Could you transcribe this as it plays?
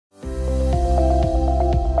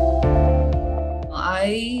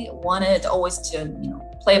I wanted always to,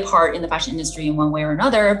 play a part in the fashion industry in one way or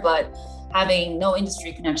another, but having no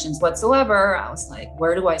industry connections whatsoever, I was like,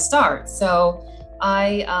 where do I start? So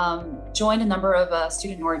I joined a number of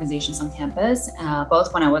student organizations on campus,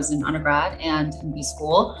 both when I was in undergrad and in B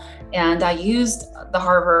school. And I used the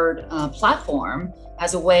Harvard platform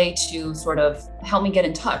as a way to sort of help me get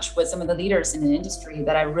in touch with some of the leaders in the industry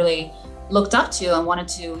that I really looked up to and wanted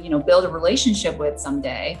to, build a relationship with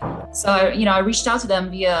someday. So, I reached out to them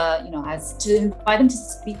via, as to invite them to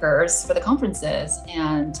speakers for the conferences.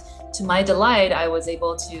 And to my delight, I was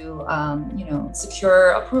able to,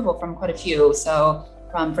 secure approval from quite a few. So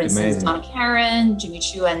from, for instance, Donna Karen, Jimmy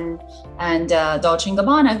Choo, and Dolce &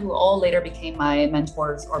 Gabbana, who all later became my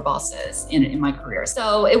mentors or bosses in my career.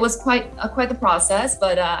 So it was quite the process,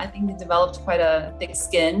 but I think it developed quite a thick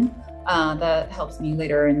skin that helps me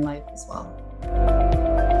later in life as well.